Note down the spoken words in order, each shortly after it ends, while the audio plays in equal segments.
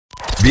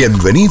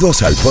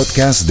Bienvenidos al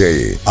podcast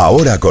de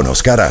Ahora con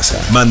Oscar Aza.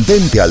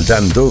 Mantente al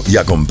tanto y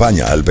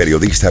acompaña al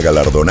periodista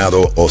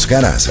galardonado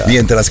Oscar Aza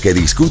mientras que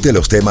discute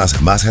los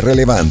temas más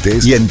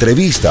relevantes y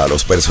entrevista a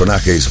los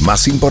personajes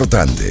más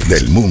importantes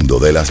del mundo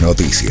de las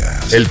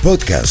noticias. El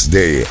podcast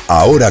de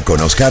Ahora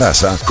con Oscar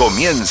Aza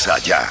comienza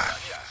ya.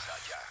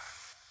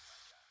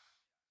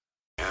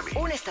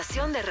 Una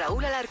estación de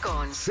Raúl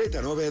Alarcón.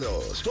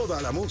 Z92,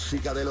 toda la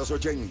música de los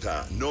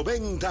 80,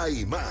 90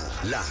 y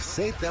más. La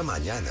Z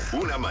Mañana,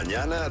 una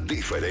mañana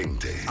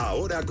diferente.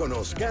 Ahora con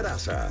Oscar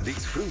Aza,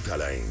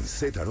 disfrútala en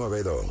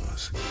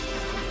Z92.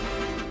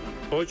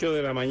 8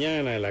 de la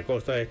mañana en la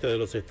costa este de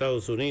los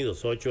Estados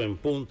Unidos, 8 en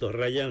punto,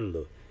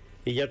 rayando.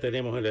 Y ya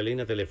tenemos en la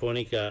línea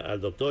telefónica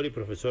al doctor y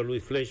profesor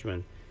Luis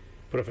Fleischman,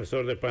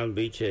 profesor de Palm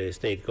Beach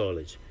State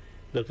College.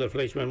 Doctor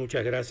Fleischman,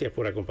 muchas gracias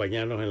por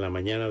acompañarnos en la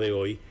mañana de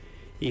hoy.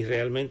 Y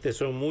realmente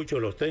son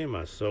muchos los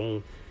temas,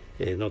 son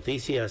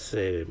noticias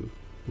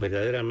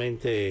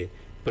verdaderamente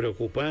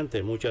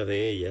preocupantes, muchas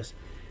de ellas.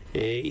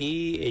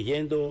 Y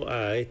yendo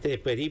a este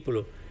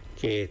periplo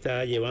que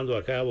está llevando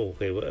a cabo,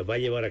 que va a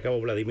llevar a cabo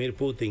Vladimir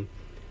Putin,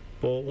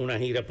 por una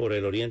gira por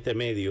el Oriente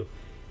Medio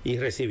y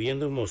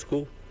recibiendo en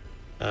Moscú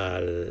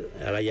al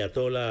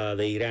ayatolá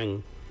de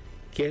Irán.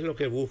 ¿Qué es lo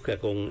que busca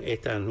con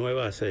estas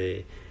nuevas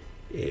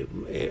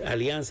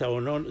alianzas,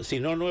 o no, si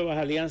no nuevas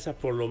alianzas,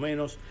 por lo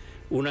menos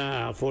un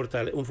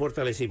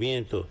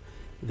fortalecimiento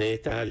de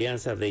estas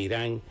alianzas de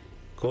Irán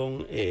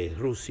con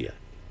Rusia?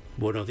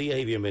 Buenos días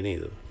y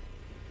bienvenido.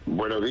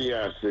 Buenos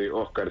días,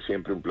 Oscar,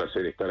 siempre un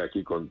placer estar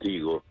aquí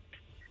contigo.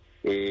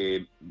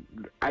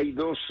 Hay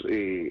dos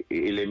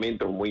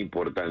elementos muy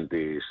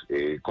importantes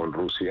con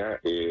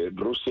Rusia.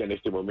 Rusia en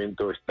este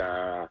momento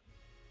está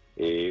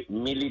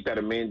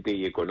militarmente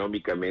y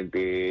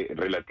económicamente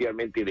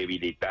relativamente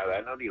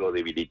debilitada, no digo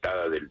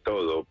debilitada del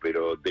todo,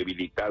 pero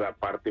debilitada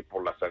parte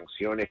por las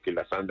sanciones que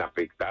las han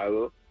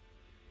afectado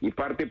y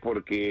parte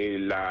porque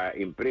la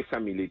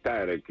empresa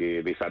militar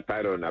que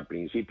desataron a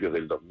principios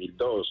del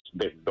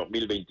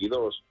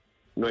 2022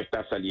 no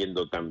está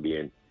saliendo tan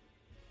bien.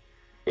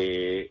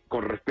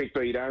 Con respecto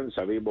a Irán,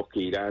 sabemos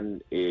que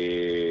Irán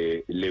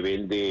le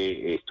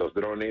vende estos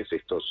drones,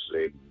 estos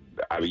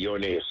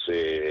aviones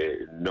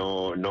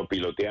no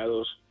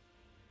piloteados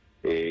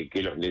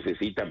que los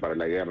necesita para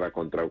la guerra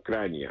contra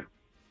Ucrania.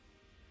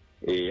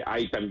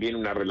 Hay también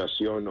una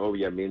relación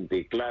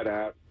obviamente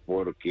clara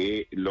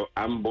porque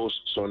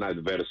ambos son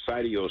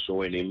adversarios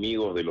o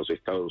enemigos de los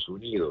Estados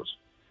Unidos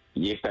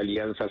y esta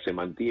alianza se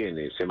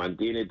mantiene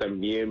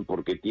también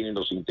porque tienen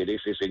los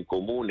intereses en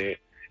común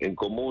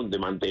de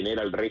mantener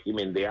al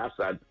régimen de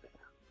Assad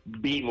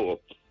vivo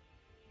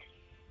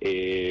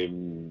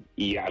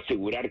y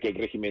asegurar que el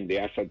régimen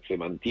de Assad se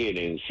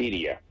mantiene en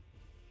Siria.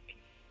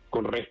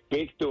 Con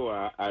respecto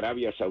a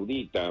Arabia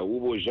Saudita,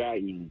 hubo ya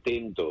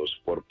intentos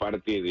por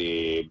parte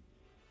de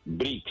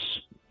BRICS,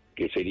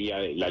 que sería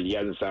la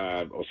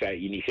alianza, o sea,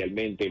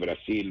 inicialmente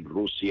Brasil,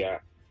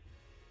 Rusia,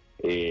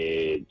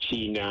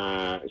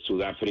 China,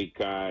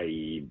 Sudáfrica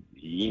y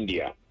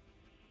India,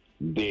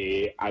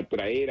 de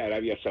atraer a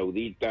Arabia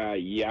Saudita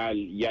y a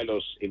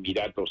los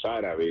Emiratos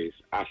Árabes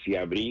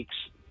hacia BRICS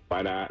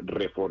para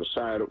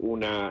reforzar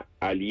una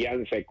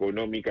alianza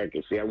económica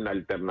que sea una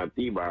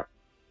alternativa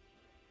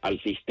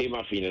al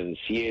sistema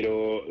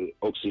financiero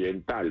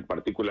occidental,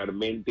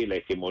 particularmente la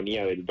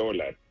hegemonía del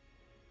dólar.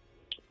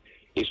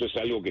 Eso es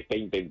algo que está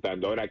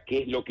intentando. Ahora,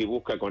 ¿qué es lo que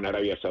busca con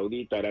Arabia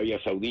Saudita? Arabia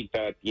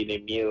Saudita tiene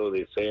miedo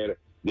de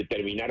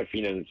terminar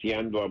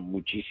financiando a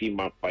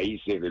muchísimos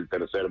países del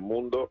tercer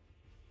mundo.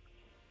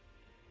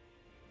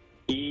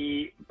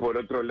 Y por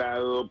otro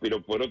lado,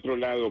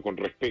 con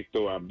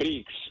respecto a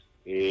BRICS,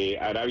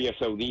 Arabia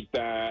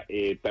Saudita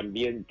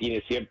también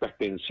tiene ciertas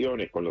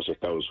tensiones con los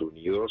Estados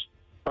Unidos,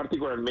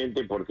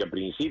 particularmente porque a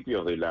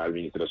principios de la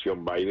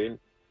administración Biden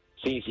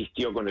se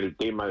insistió con el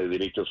tema de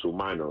derechos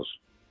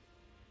humanos.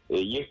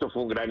 Y esto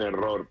fue un gran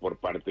error por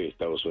parte de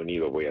Estados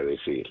Unidos, voy a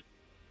decir.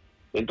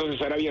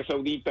 Entonces Arabia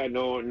Saudita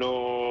no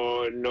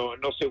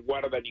se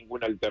guarda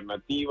ninguna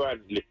alternativa,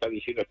 le está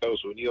diciendo a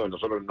Estados Unidos: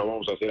 nosotros no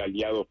vamos a ser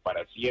aliados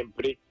para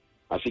siempre,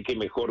 así que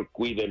mejor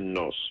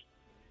cuídennos.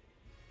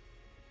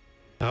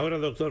 Ahora,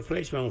 doctor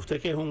Fleischman,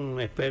 usted que es un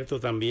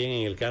experto también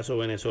en el caso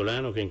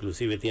venezolano, que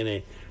inclusive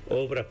tiene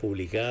obras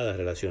publicadas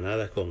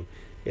relacionadas con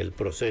el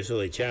proceso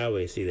de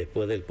Chávez y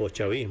después del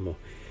postchavismo,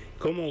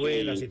 ¿cómo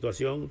ve la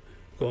situación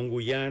con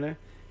Guyana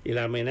y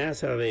la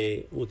amenaza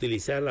de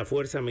utilizar la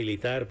fuerza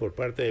militar por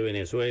parte de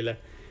Venezuela,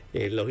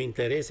 los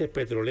intereses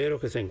petroleros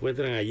que se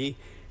encuentran allí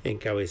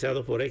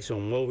encabezados por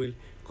ExxonMobil?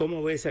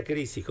 ¿Cómo ve esa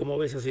crisis? ¿Cómo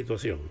ve esa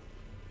situación?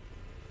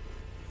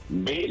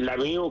 La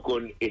veo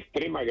con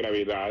extrema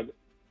gravedad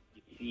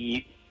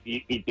y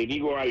te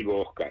digo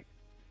algo, Oscar.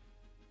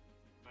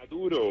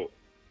 Maduro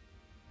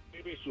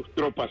mueve sus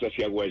tropas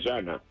hacia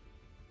Guayana.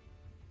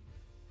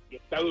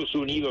 Estados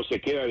Unidos se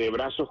queda de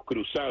brazos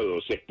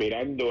cruzados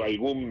esperando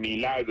algún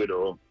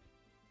milagro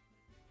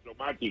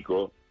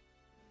diplomático.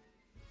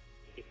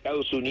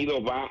 Estados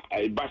Unidos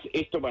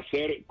esto va a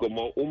ser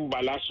como un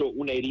balazo,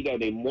 una herida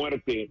de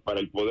muerte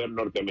para el poder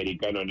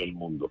norteamericano en el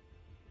mundo.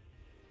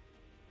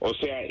 O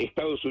sea,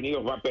 Estados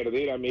Unidos va a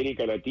perder a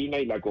América Latina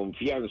y la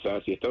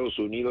confianza si Estados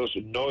Unidos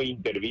no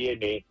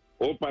interviene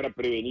o para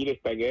prevenir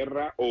esta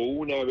guerra o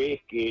una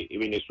vez que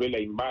Venezuela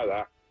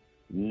invada,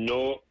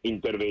 no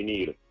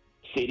intervenir.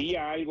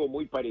 Sería algo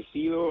muy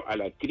parecido a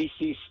la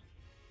crisis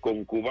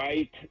con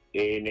Kuwait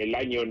en el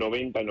año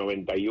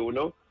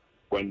 90-91,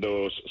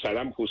 cuando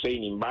Saddam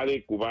Hussein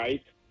invade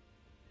Kuwait.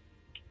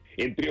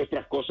 Entre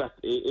otras cosas,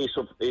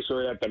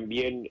 eso era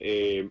también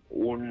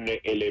un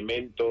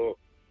elemento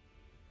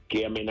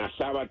que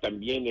amenazaba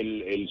también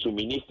el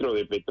suministro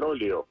de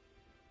petróleo.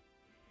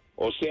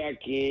 O sea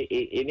que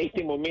en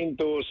este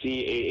momento,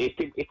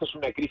 esta es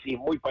una crisis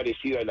muy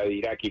parecida a la de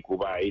Irak y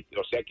Kuwait.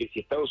 O sea que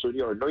si Estados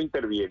Unidos no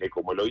interviene,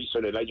 como lo hizo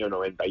en el año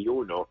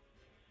 91,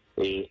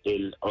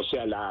 o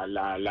sea,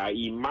 la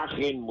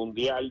imagen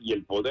mundial y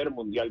el poder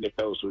mundial de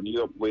Estados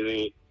Unidos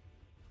puede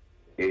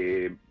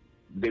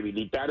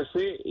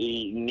debilitarse,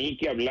 y ni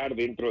que hablar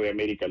dentro de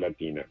América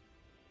Latina.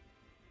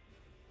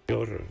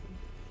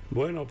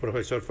 Bueno,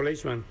 profesor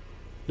Fleischman,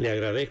 le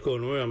agradezco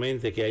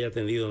nuevamente que haya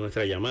atendido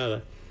nuestra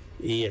llamada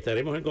y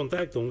estaremos en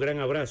contacto. Un gran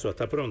abrazo,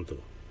 hasta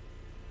pronto.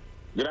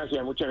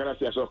 Gracias, muchas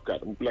gracias, Oscar.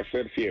 Un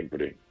placer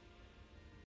siempre.